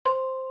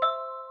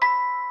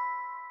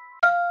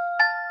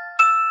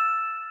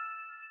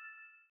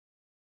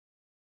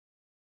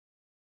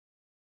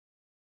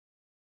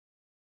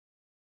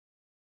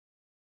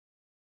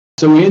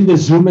So in the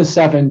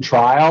ZUMA-7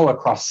 trial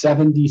across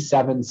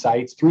 77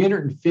 sites,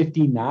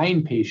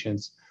 359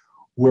 patients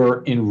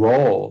were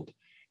enrolled.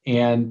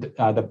 And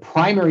the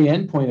primary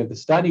endpoint of the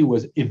study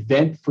was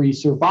event-free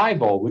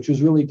survival, which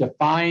was really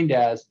defined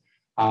as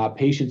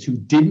patients who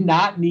did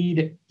not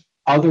need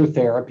other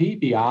therapy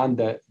beyond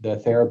the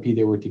therapy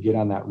they were to get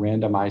on that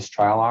randomized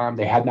trial arm.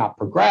 They had not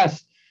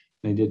progressed.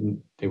 They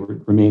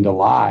remained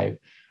alive.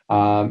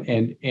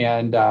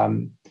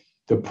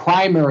 The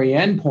primary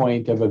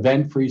endpoint of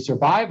event-free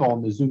survival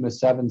in the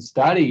ZUMA-7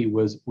 study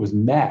was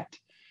met.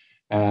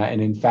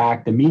 And in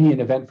fact, the median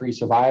event-free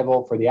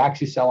survival for the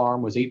Axi-cel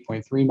arm was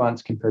 8.3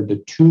 months compared to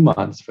 2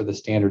 months for the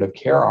standard of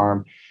care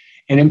arm.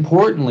 And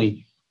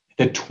importantly,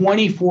 the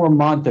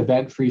 24-month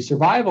event-free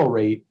survival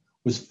rate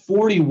was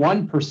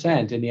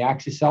 41% in the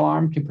Axi-cel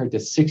arm compared to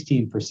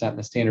 16% in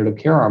the standard of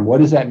care arm. What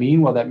does that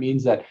mean? Well, that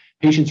means that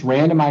patients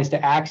randomized to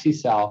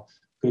Axi-cel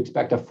could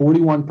expect a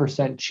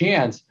 41%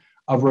 chance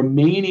of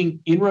remaining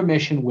in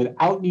remission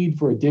without need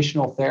for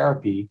additional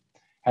therapy,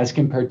 as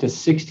compared to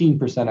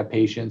 16% of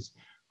patients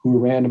who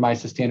were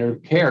randomized to standard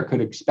of care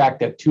could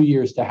expect at 2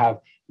 years to have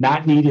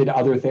not needed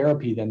other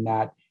therapy than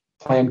that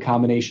planned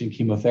combination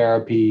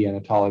chemotherapy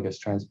and autologous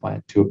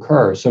transplant to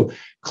occur. So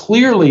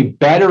clearly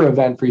better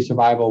event-free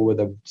survival with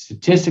a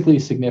statistically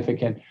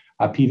significant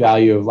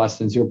p-value of less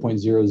than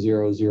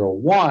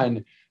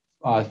 0.0001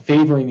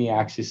 favoring the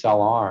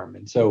Axi-cel arm.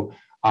 And so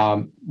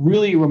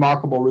really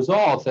remarkable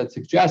results that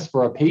suggest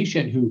for a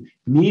patient who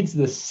needs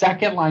the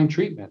second-line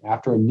treatment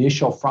after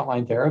initial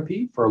frontline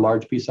therapy for a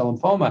large B-cell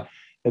lymphoma,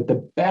 that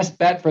the best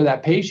bet for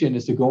that patient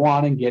is to go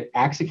on and get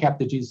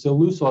axicabtagene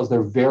ciloleucel as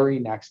their very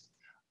next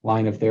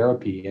line of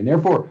therapy. And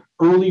therefore,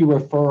 early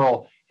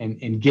referral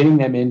and getting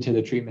them into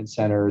the treatment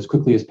center as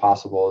quickly as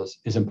possible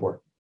is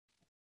important.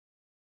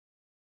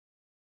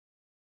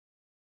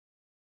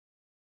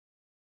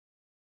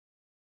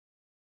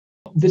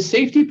 The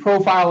safety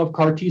profile of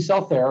CAR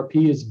T-cell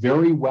therapy is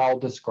very well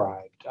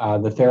described.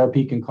 The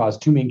therapy can cause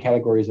two main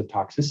categories of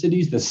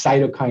toxicities: the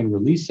cytokine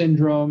release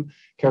syndrome,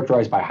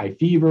 characterized by high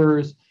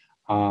fevers,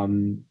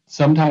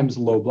 sometimes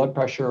low blood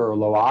pressure or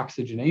low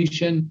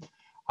oxygenation,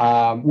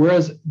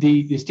 whereas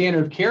the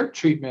standard of care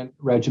treatment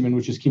regimen,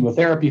 which is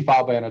chemotherapy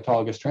followed by an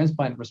autologous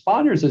transplant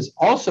responders, is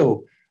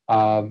also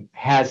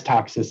has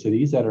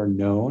toxicities that are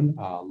known: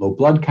 low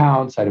blood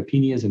count,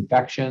 cytopenias,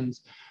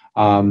 infections.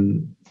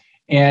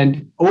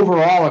 And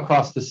overall,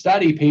 across the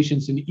study,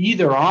 patients in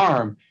either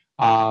arm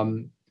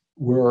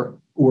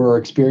were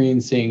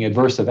experiencing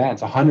adverse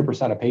events.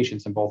 100% of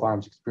patients in both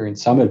arms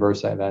experienced some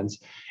adverse events.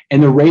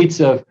 And the rates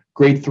of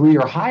grade 3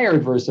 or higher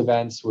adverse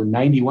events were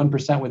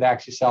 91% with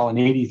Axi-cel and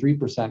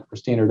 83% for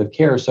standard of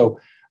care. So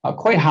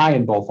quite high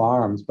in both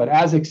arms. But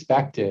as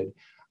expected,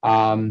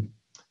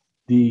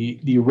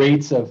 the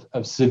rates of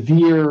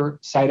severe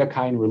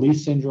cytokine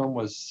release syndrome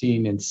was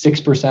seen in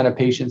 6% of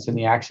patients in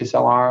the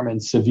Axi-cel arm,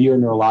 and severe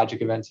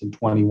neurologic events in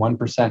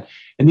 21%.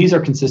 And these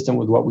are consistent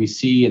with what we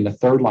see in the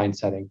third-line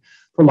setting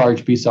for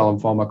large B-cell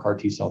lymphoma CAR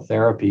T-cell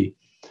therapy.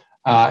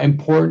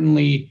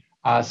 Importantly,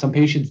 some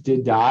patients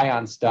did die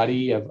on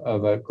study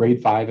of a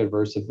grade 5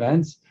 adverse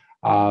events.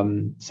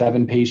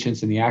 7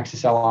 patients in the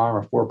Axi-cel arm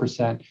are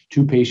 4%,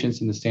 2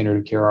 patients in the standard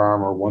of care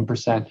arm are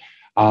 1%.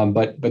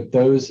 But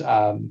those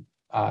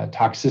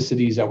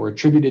toxicities that were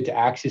attributed to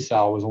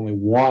Axi-cel was only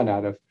 1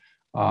 out of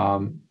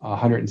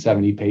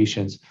 170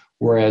 patients,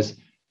 whereas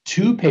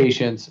 2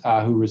 patients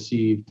who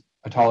received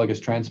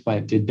autologous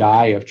transplant did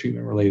die of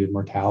treatment-related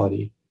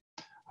mortality.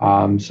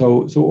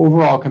 So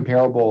overall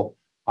comparable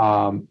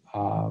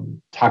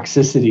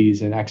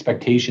toxicities and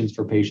expectations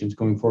for patients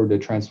going forward to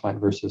transplant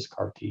versus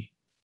CAR T.